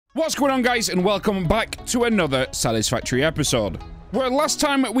What's going on, guys, and welcome back to another Satisfactory episode. Where last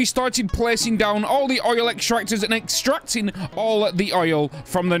time we started placing down all the oil extractors and extracting all the oil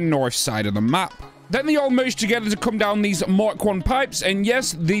from the north side of the map. Then they all merged together to come down these Mark 1 pipes, and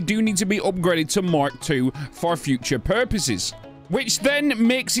yes, they do need to be upgraded to Mark 2 for future purposes. Which then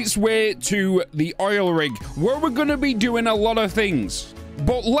makes its way to the oil rig, where we're going to be doing a lot of things.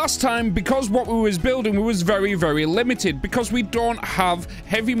 But last time, because what we was building, we was very limited, because we don't have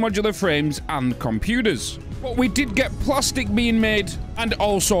heavy modular frames and computers. But we did get plastic being made and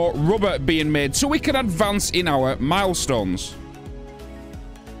also rubber being made, so we can advance in our milestones.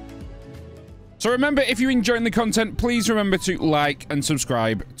 So remember, if you're enjoying the content, please remember to like and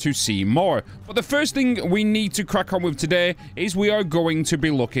subscribe to see more. But the first thing we need to crack on with today is we are going to be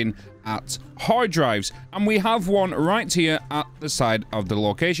looking at hard drives, and we have one right here at the side of the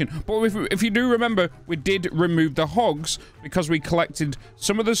location. But if you do remember, we did remove the hogs because we collected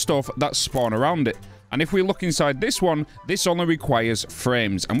some of the stuff that spawn around it. And if we look inside this one, this only requires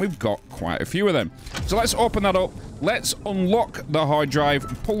frames, and we've got quite a few of them. So let's open that up, let's unlock the hard drive,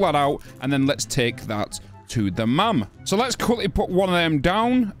 pull that out, and then let's take that to the MAM. So let's quickly put one of them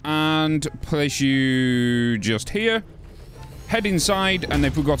down and place you just here. Head inside, and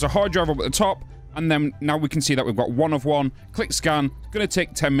if we've got a hard drive up at the top, and then now we can see that we've got one of one. Click scan, gonna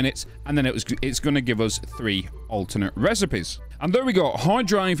take 10 minutes, and then it's gonna give us 3 alternate recipes. And there we go, hard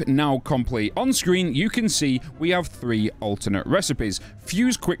drive now complete. On screen, you can see we have 3 alternate recipes: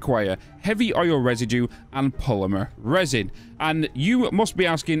 fuse quickwire, heavy oil residue, and polymer resin. And you must be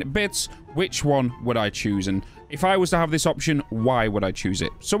asking, Bitz, which one would I choose? And if I was to have this option, why would I choose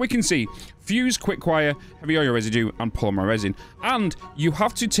it? So we can see fuse quickwire, heavy oil residue, and polymer resin. And you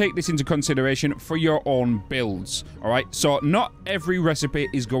have to take this into consideration for your own builds, all right? So not every recipe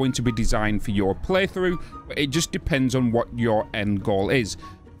is going to be designed for your playthrough, but it just depends on what your end goal is.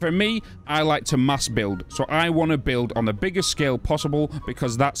 For me, I like to mass build, so I want to build on the biggest scale possible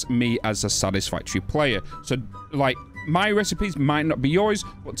because that's me as a Satisfactory player. So, like, my recipes might not be yours,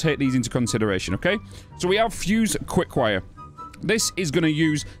 but take these into consideration, okay? So we have fuse quickwire. This is going to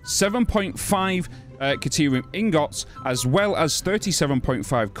use 7.5 Caterium ingots, as well as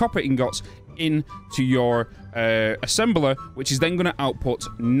 37.5 copper ingots into your assembler, which is then going to output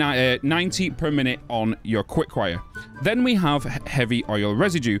 90 per minute on your quickwire. Then we have heavy oil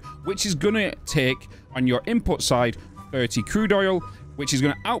residue, which is going to take on your input side 30 crude oil, which is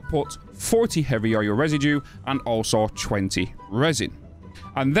going to output 40 heavy oil residue and also 20 resin.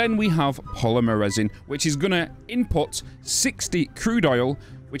 And then we have polymer resin, which is going to input 60 crude oil,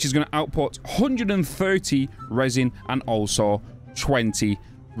 which is going to output 130 resin and also 20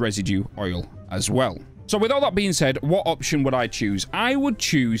 residue oil as well. So with all that being said, what option would I choose? I would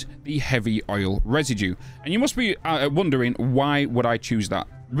choose the heavy oil residue. And you must be wondering, why would I choose that?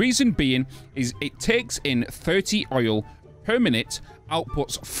 Reason being is it takes in 30 oil per minute,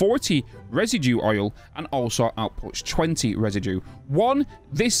 outputs 40 residue oil, and also outputs 20 residue. One,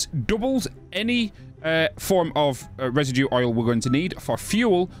 this doubles any form of residue oil we're going to need for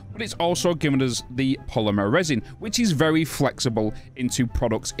fuel, but it's also given us the polymer resin, which is very flexible into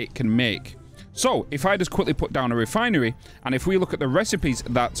products it can make. So if I just quickly put down a refinery, and if we look at the recipes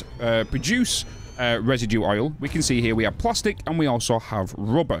that produce residue oil, we can see here we have plastic and we also have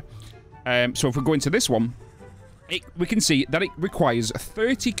rubber. So if we go into this one, we can see that it requires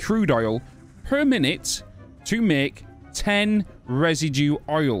 30 crude oil per minute to make 10 residue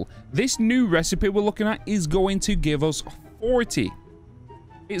oil. This new recipe we're looking at is going to give us 40.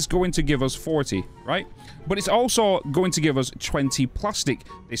 It's going to give us 40, right? But it's also going to give us 20 plastic,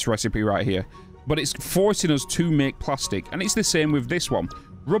 this recipe right here. But it's forcing us to make plastic, and it's the same with this one.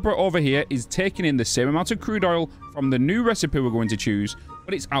 Rubber over here is taking in the same amount of crude oil from the new recipe we're going to choose,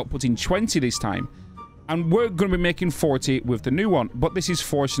 but it's outputting 20 this time. And we're going to be making 40 with the new one, but this is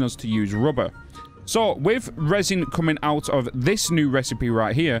forcing us to use rubber. So with resin coming out of this new recipe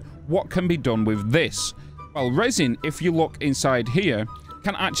right here, what can be done with this? Well, resin, if you look inside here,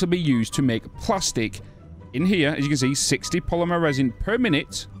 can actually be used to make plastic. In here, as you can see, 60 polymer resin per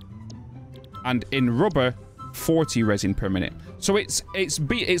minute, and in rubber, 40 resin per minute. So it's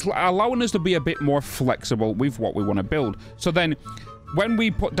allowing us to be a bit more flexible with what we want to build. So then, when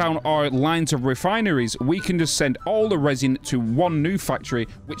we put down our lines of refineries, we can just send all the resin to one new factory,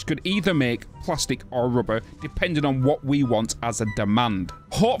 which could either make plastic or rubber, depending on what we want as a demand.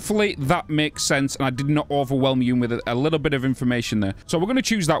 Hopefully that makes sense, and I did not overwhelm you with a little bit of information there. So we're going to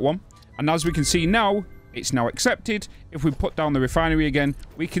choose that one, and as we can see now, it's now accepted. If we put down the refinery again,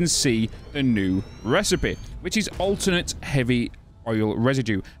 we can see the new recipe, which is alternate heavy oil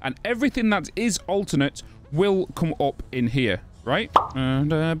residue. And everything that is alternate will come up in here. right?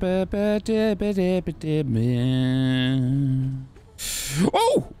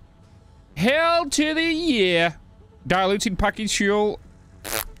 Oh! Hell to the yeah. Diluted package fuel.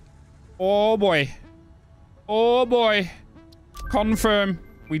 Oh boy. Oh boy. Confirm.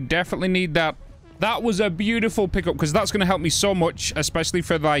 We definitely need that. That was a beautiful pickup because that's going to help me so much, especially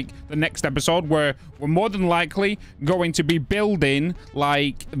for like the next episode where we're more than likely going to be building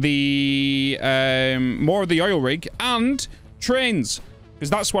like the more of the oil rig and trains, because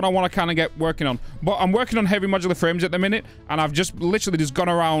that's what I want to kind of get working on. But I'm working on heavy modular frames at the minute, and I've just literally just gone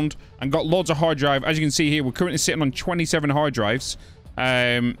around and got loads of hard drive. As you can see here, we're currently sitting on 27 hard drives.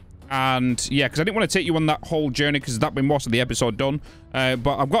 And yeah, because I didn't want to take you on that whole journey because that'd been most of the episode done.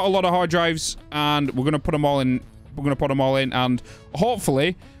 But I've got a lot of hard drives, and we're gonna put them all in. We're gonna put them all in, and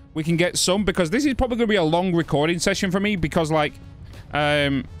hopefully we can get some, because this is probably gonna be a long recording session for me, because like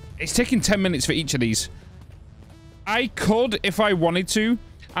it's taking 10 minutes for each of these. I could if I wanted to,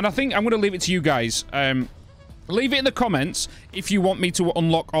 and I think I'm gonna leave it to you guys. Leave it in the comments if you want me to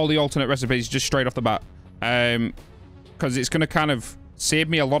unlock all the alternate recipes just straight off the bat, because it's gonna kind of save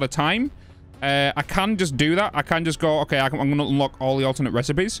me a lot of time. I can just do that. I can just go, okay, I'm going to unlock all the alternate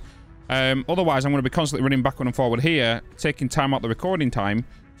recipes. Otherwise, I'm going to be constantly running backward and forward here, taking time out the recording time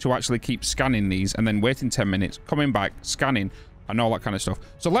to actually keep scanning these, and then waiting 10 minutes, coming back, scanning, and all that kind of stuff.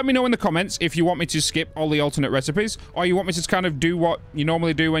 So let me know in the comments if you want me to skip all the alternate recipes, or you want me to kind of do what you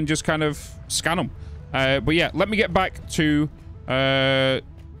normally do and just kind of scan them. But yeah, let me get back to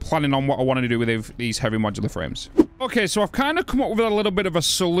planning on what I want to do with these heavy modular frames. Okay, so I've kind of come up with a little bit of a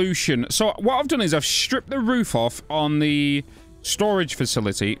solution. So what I've done is I've stripped the roof off on the storage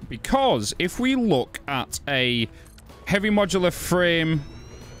facility, because if we look at a heavy modular frame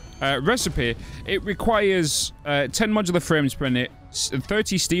recipe, it requires 10 modular frames per minute,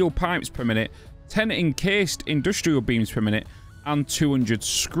 30 steel pipes per minute, 10 encased industrial beams per minute, and 200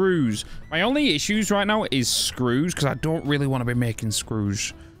 screws. My only issues right now is screws, because I don't really want to be making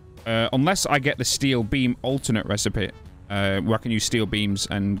screws. Unless I get the steel beam alternate recipe, where I can use steel beams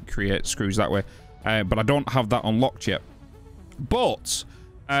and create screws that way. But I don't have that unlocked yet. But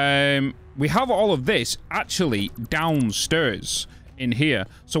we have all of this actually downstairs in here.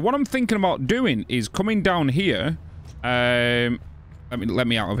 So what I'm thinking about doing is coming down here. Let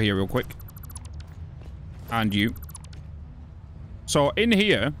me out of here real quick. And you. So in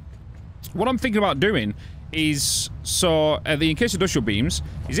here, what I'm thinking about doing is, so the encased industrial beams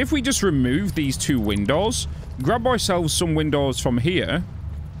is, if we just remove these two windows, grab ourselves some windows from here,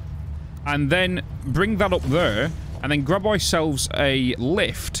 and then bring that up there, and then grab ourselves a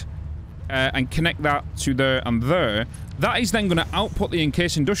lift and connect that to there and there. That is then going to output the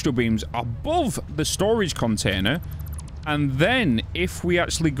encased industrial beams above the storage container. And then if we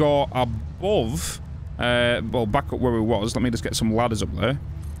actually go above, well, back up where we was, let me just get some ladders up there.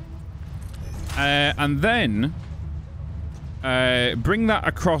 And then bring that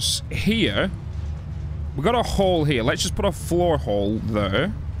across here. We've got a hole here. Let's just put a floor hole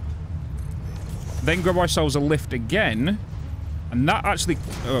there. Then grab ourselves a lift again. And that actually...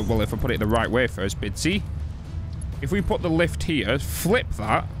 well, if I put it the right way first, Bitzy. If we put the lift here, flip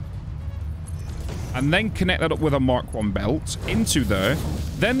that. And then connect that up with a Mark 1 belt into there.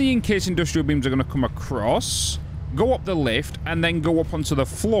 Then the encased industrial beams are going to come across, go up the lift, and then go up onto the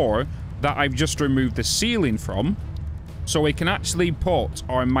floor that I've just removed the ceiling from, so we can actually put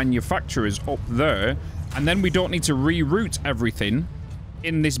our manufacturers up there, and then we don't need to reroute everything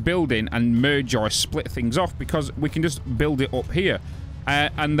in this building and merge or split things off, because we can just build it up here.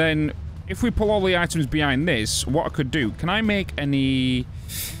 And then if we pull all the items behind this, what I could do, can I make any...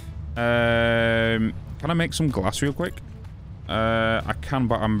 can I make some glass real quick? I can,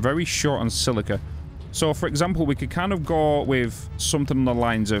 but I'm very short on silica. So for example, we could kind of go with something on the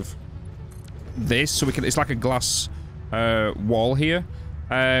lines of this, so we can, it's like a glass wall here,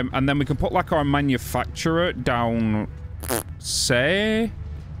 and then we can put like our manufacturer down, say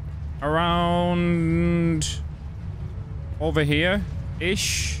around over here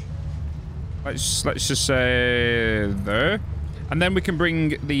ish. Let's just say there, and then we can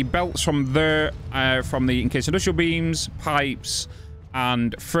bring the belts from there, from the encased industrial beams, pipes,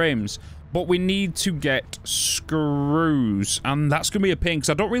 and frames. But we need to get screws, and that's going to be a pain, because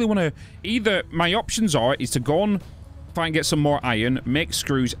I don't really want to... Either my options are is to go and try and get some more iron, make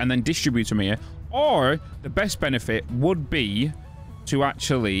screws, and then distribute them here. Or the best benefit would be to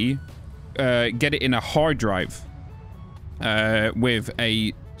actually get it in a hard drive with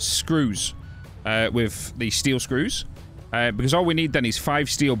a screws, with the steel screws. Because all we need then is 5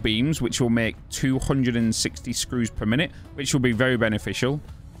 steel beams, which will make 260 screws per minute, which will be very beneficial.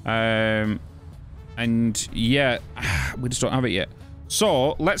 And yeah, we just don't have it yet.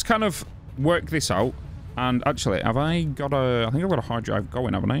 So let's kind of work this out. And actually, have I got a... I think I've got a hard drive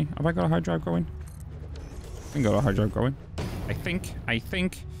going, haven't I? Have I got a hard drive going? I think I've got a hard drive going. I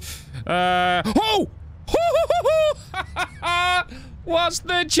think. Oh! What's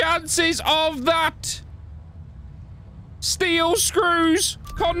the chances of that? Steel screws.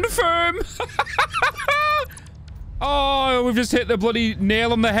 Confirm. Oh, we've just hit the bloody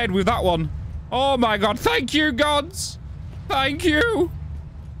nail on the head with that one. Oh my god. Thank you, gods. Thank you.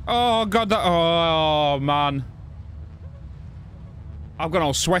 Oh god, that... Oh, man. I've gone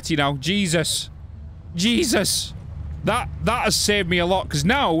all sweaty now. Jesus. Jesus. That has saved me a lot, because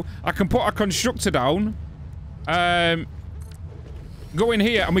now I can put a constructor down. Go in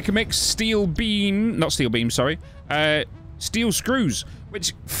here, and we can make steel beam... Not steel beams, sorry. Steel screws,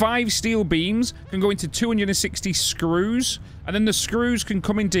 which 5 steel beams can go into 260 screws. And then the screws can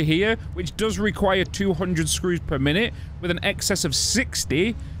come into here, which does require 200 screws per minute, with an excess of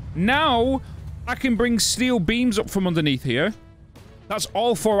 60. Now, I can bring steel beams up from underneath here. That's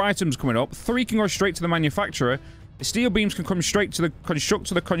all 4 items coming up. 3 can go straight to the manufacturer. The steel beams can come straight to the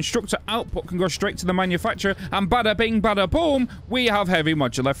constructor. The constructor output can go straight to the manufacturer. And bada bing, bada boom, we have heavy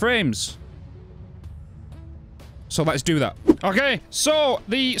modular frames. So let's do that. Okay, so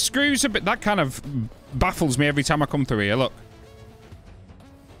the screws a bit... That kind of baffles me every time I come through here. Look.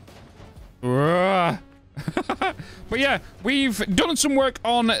 But yeah, we've done some work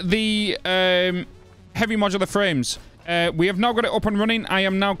on the heavy modular frames. We have now got it up and running. I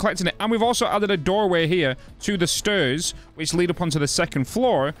am now collecting it. And we've also added a doorway here to the stairs, which lead up onto the 2nd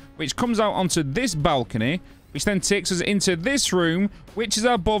floor, which comes out onto this balcony, which then takes us into this room, which is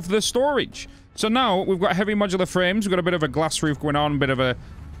above the storage. So now we've got heavy modular frames. We've got a bit of a glass roof going on, a bit of a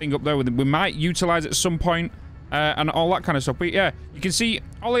thing up there. We might utilize it at some point, and all that kind of stuff. But yeah, you can see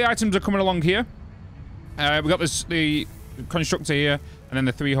all the items are coming along here. We've got the constructor here, and then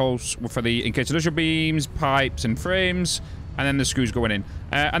the 3 holes for the encased industrial beams, pipes, and frames, and then the screws going in.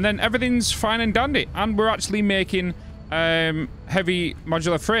 And then everything's fine and dandy. And we're actually making heavy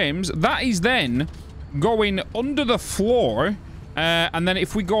modular frames. That is then going under the floor. And then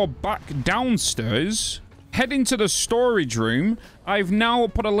if we go back downstairs, head into the storage room, I've now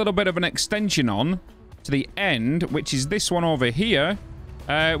put a little bit of an extension on to the end, which is this one over here,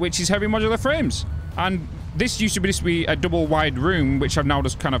 which is heavy modular frames. And this used to be a double wide room, which I've now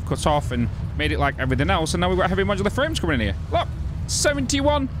just kind of cut off and made it like everything else. And now we've got heavy modular frames coming in here. Look,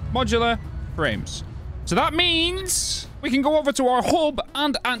 71 modular frames. So that means we can go over to our hub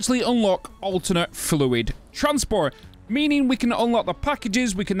and actually unlock alternate fluid transport. Meaning we can unlock the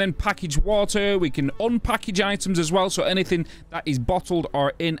packages, we can then package water, we can unpackage items as well, so anything that is bottled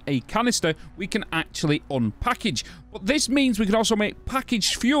or in a canister, we can actually unpackage. But this means we can also make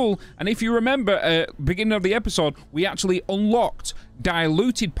packaged fuel, and if you remember, beginning of the episode, we actually unlocked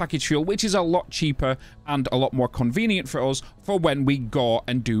diluted packaged fuel, which is a lot cheaper and a lot more convenient for us for when we go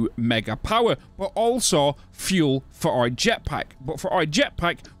and do mega power, but also fuel for our jetpack. But for our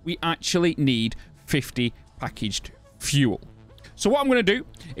jetpack, we actually need 50 packaged fuel. So what I'm going to do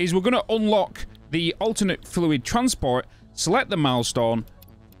is we're going to unlock the alternate fluid transport, select the milestone,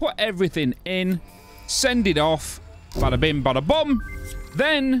 put everything in, send it off, bada bim, bada bum.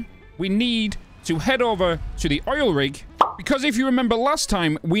 Then we need to head over to the oil rig, because if you remember last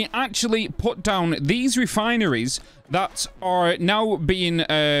time, we actually put down these refineries that are now being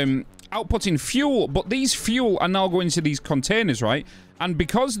outputting fuel, but these fuel are now going to these containers, right? And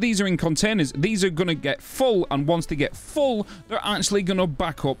because these are in containers, these are going to get full, and once they get full, they're actually going to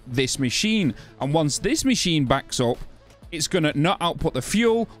back up this machine. And once this machine backs up, it's going to not output the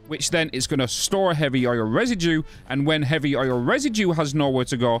fuel, which then is going to store heavy oil residue, and when heavy oil residue has nowhere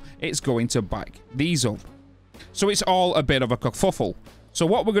to go, it's going to back these up. So it's all a bit of a kerfuffle. So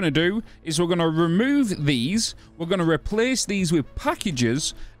what we're going to do is we're going to remove these, we're going to replace these with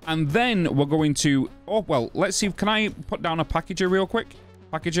packages, and then we're going to... Oh, well, let's see. Can I put down a packager real quick?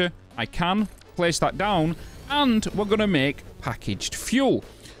 Packager. I can. Place that down, and we're going to make packaged fuel.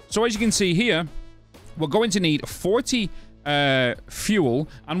 So as you can see here, we're going to need 40 fuel,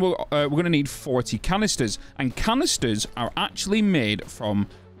 and we're going to need 40 canisters. And canisters are actually made from...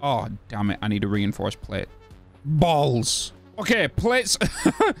 Oh, damn it. I need a reinforced plate. Balls. Okay, plates.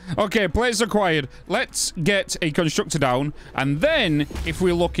 Okay, plates acquired. Let's get a constructor down, and then if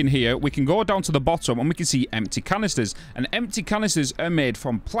we look in here, we can go down to the bottom and we can see empty canisters. And empty canisters are made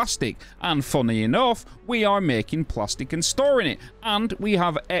from plastic, and funny enough, we are making plastic and storing it, and we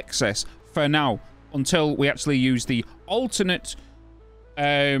have excess for now until we actually use the alternate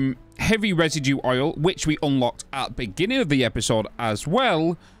heavy residue oil, which we unlocked at the beginning of the episode as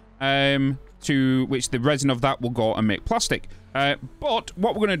well. to which the resin of that will go and make plastic. But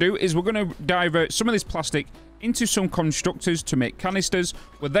what we're going to do is we're going to divert some of this plastic into some constructors to make canisters.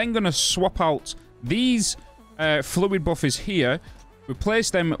 We're then going to swap out these fluid buffers here, replace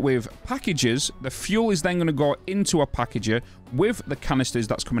them with packages. The fuel is then going to go into a packager with the canisters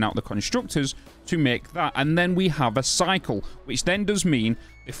that's coming out of the constructors to make that. And then we have a cycle, which then does mean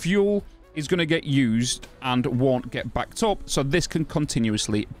the fuel is going to get used and won't get backed up, so this can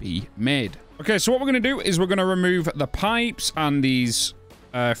continuously be made. Okay, so what we're going to do is we're going to remove the pipes and these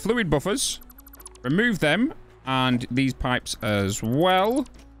fluid buffers. Remove them and these pipes as well.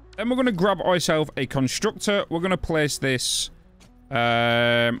 Then we're going to grab ourselves a constructor. We're going to place this...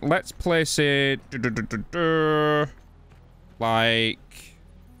 let's place it... like...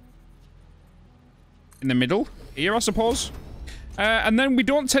 in the middle here, I suppose. And then we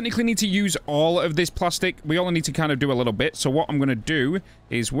don't technically need to use all of this plastic. We only need to kind of do a little bit. So what I'm going to do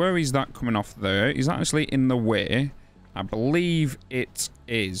is... where is that coming off there? Is that actually in the way? I believe it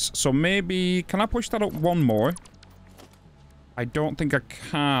is. So maybe... can I push that up one more? I don't think I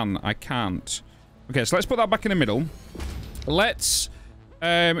can. I can't. Okay, so let's put that back in the middle. Let's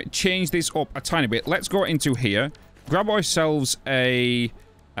change this up a tiny bit. Let's go into here. Grab ourselves a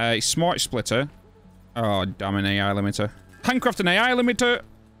smart splitter. Oh, damn, an AI limiter. Handcraft an AI limiter.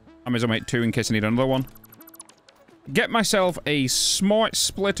 I may as well make two in case I need another one. Get myself a smart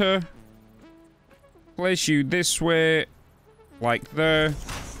splitter. Place you this way. Like there.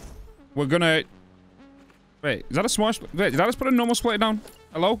 We're gonna... wait, is that a smart splitter? Wait, did I just put a normal splitter down?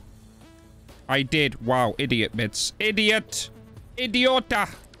 Hello? I did. Wow, idiot bits. Idiot! Idiota!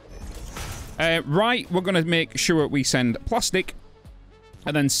 Right, we're gonna make sure we send plastic.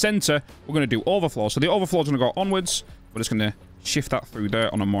 And then center, we're gonna do overflow. So the overflow is gonna go onwards. We're just going to shift that through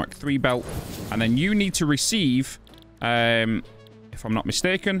there on a Mark III belt. And then you need to receive, if I'm not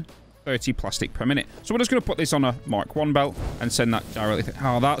mistaken, 30 plastic per minute. So we're just going to put this on a Mark I belt and send that directly.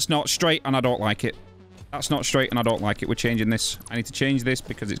 Oh, that's not straight and I don't like it. That's not straight and I don't like it. We're changing this. I need to change this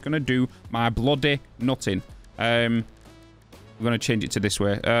because it's going to do my bloody nutting. We're going to change it to this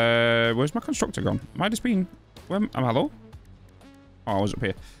way. Where's my constructor gone? Am I just being... hello? Oh, I was up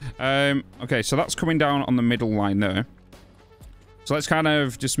here. Okay, so that's coming down on the middle line there. So let's kind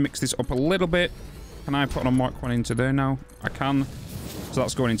of just mix this up a little bit. Can I put a Mark 1 into there now? I can. So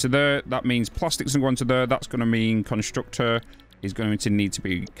that's going into there. That means plastic's going to go into there. That's going to mean constructor is going to need to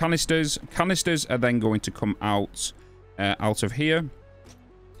be canisters. Canisters are then going to come out of here.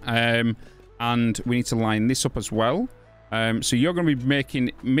 And we need to line this up as well. So you're going to be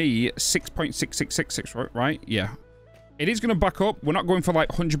making me 6.6666, right? Yeah. It is going to back up. We're not going for like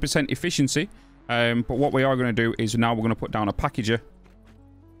 100% efficiency. But what we are going to do is now we're going to put down a packager.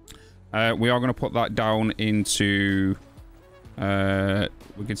 We are going to put that down into,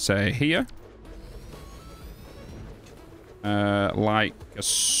 we could say here. Like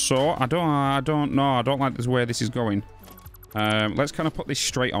so. I don't know. I don't like this way this is going. Let's kind of put this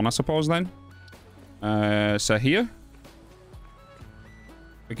straight on, I suppose, then. So here.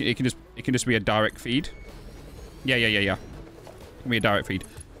 It can just be a direct feed. Yeah. It can be a direct feed.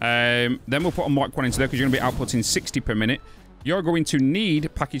 Then we'll put a Mark 1 into there because you're going to be outputting 60 per minute. You're going to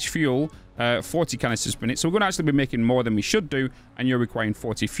need packaged fuel, 40 canisters per minute. So we're going to actually be making more than we should do. And you're requiring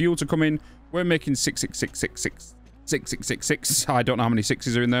 40 fuel to come in. We're making 6666. I don't know how many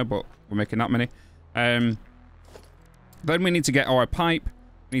sixes are in there, but we're making that many. Then we need to get our pipe.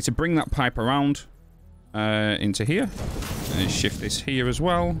 We need to bring that pipe around into here. And shift this here as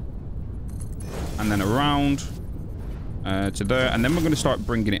well. And then around to there. And then we're going to start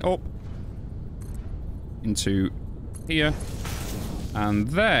bringing it up into here. And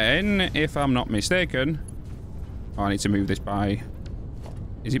then, if I'm not mistaken... oh, I need to move this by...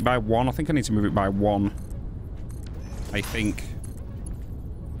 is it by 1? I think I need to move it by 1. I think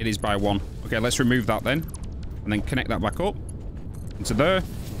it is by 1. Okay, let's remove that then. And then connect that back up into there.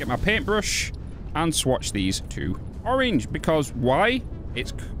 Get my paintbrush and swatch these to orange. Because why?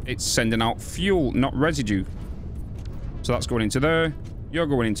 It's sending out fuel, not residue. So that's going into there. You're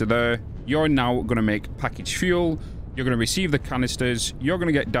going into there. You're now going to make packaged fuel. You're going to receive the canisters. You're going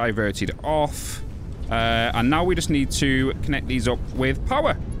to get diverted off. And now we just need to connect these up with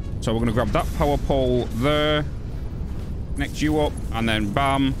power. So we're going to grab that power pole there. Connect you up. And then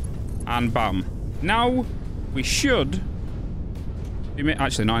bam. And bam. Now, we should...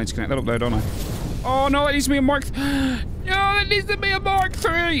 actually, no, I need to connect that up there, don't I? Oh, no, that needs to be a Mark... no, that needs to be a Mark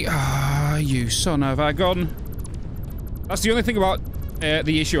III! Ah, you son of a gun. That's the only thing about...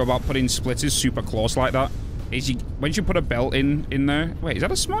 the issue about putting splitters super close like that. Is once you put a belt in there... wait, is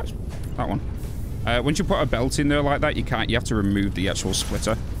that a smart... that one. Once you put a belt in there like that, you have to remove the actual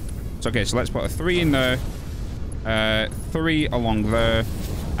splitter. So, okay, so let's put a 3 in there. 3 along there.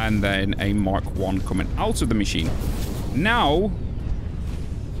 And then a Mark 1 coming out of the machine. Now...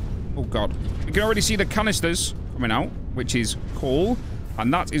 Oh, God. You can already see the canisters coming out, which is cool.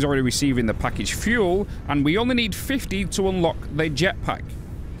 And that is already receiving the packaged fuel. And we only need 50 to unlock the jetpack.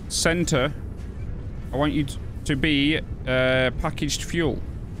 Center. I want you to be packaged fuel.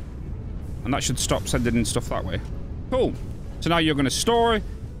 And that should stop sending in stuff that way. Cool. So now you're going to store.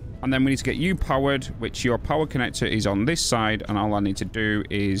 And then we need to get you powered, which your power connector is on this side. And all I need to do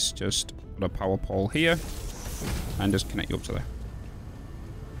is just put a power pole here. And just connect you up to there.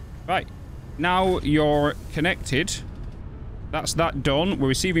 Right. Now you're connected. That's that done. We're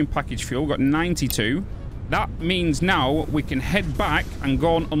receiving package fuel. We've got 92. That means now we can head back and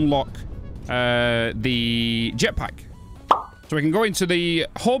go and unlock the jetpack. So we can go into the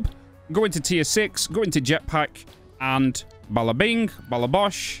hub, go into tier 6, go into jetpack, and bada bing, bada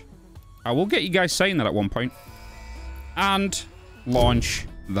bosh. I will get you guys saying that at one point. And launch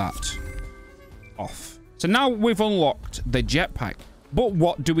that off. So now we've unlocked the jetpack. But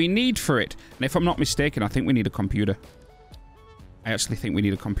what do we need for it? And if I'm not mistaken, I think we need a computer. I actually think we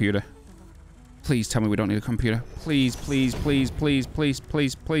need a computer. Please tell me we don't need a computer. Please, please, please, please, please,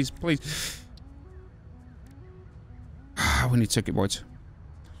 please, please, please. We need circuit boards.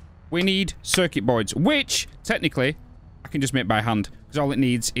 We need circuit boards, which, technically, I can just make by hand. Because all it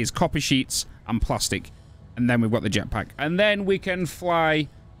needs is copper sheets and plastic. And then we've got the jetpack. And then we can fly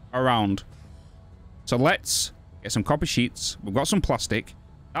around. So let's get some copper sheets. We've got some plastic.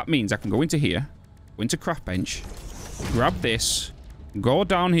 That means I can go into here. Go into craft bench. Grab this. Go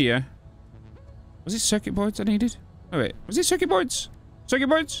down here. Was it circuit boards I needed? Oh, wait. Was it circuit boards? Circuit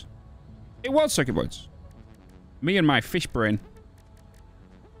boards? It was circuit boards. Me and my fish brain.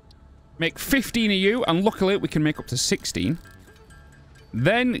 Make 15 of you, and luckily we can make up to 16.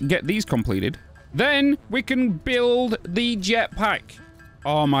 Then get these completed. Then we can build the jetpack.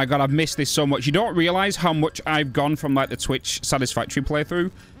 Oh my god, I've missed this so much. You don't realize how much I've gone from like the Twitch Satisfactory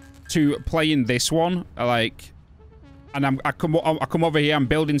playthrough to playing this one. Like... And I come over here, I'm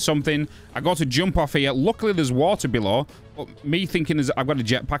building something. I got to jump off here. Luckily, there's water below. But me thinking is I've got a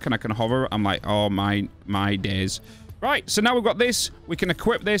jetpack and I can hover. I'm like, oh, my days. Right, so now we've got this. We can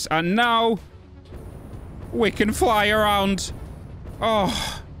equip this. And now we can fly around.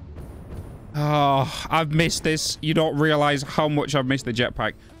 Oh. Oh, I've missed this. You don't realize how much I've missed the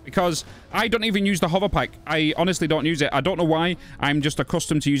jetpack. Because I don't even use the hover pack. I honestly don't use it. I don't know why. I'm just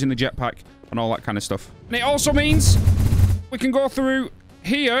accustomed to using the jetpack and all that kind of stuff. And it also means we can go through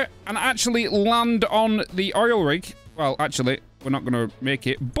here and actually land on the oil rig. Well, actually, we're not going to make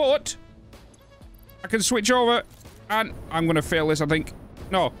it. But I can switch over and I'm going to fail this, I think.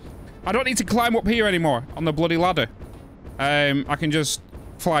 No, I don't need to climb up here anymore on the bloody ladder. I can just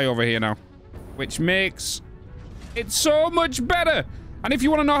fly over here now, which makes it so much better. And if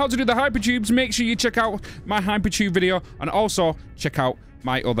you want to know how to do the hypertubes, make sure you check out my hypertube video and also check out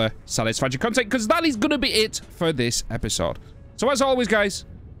my other Satisfactory content, because that is going to be it for this episode. So as always, guys,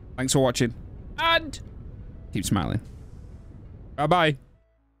 thanks for watching and keep smiling. Bye-bye.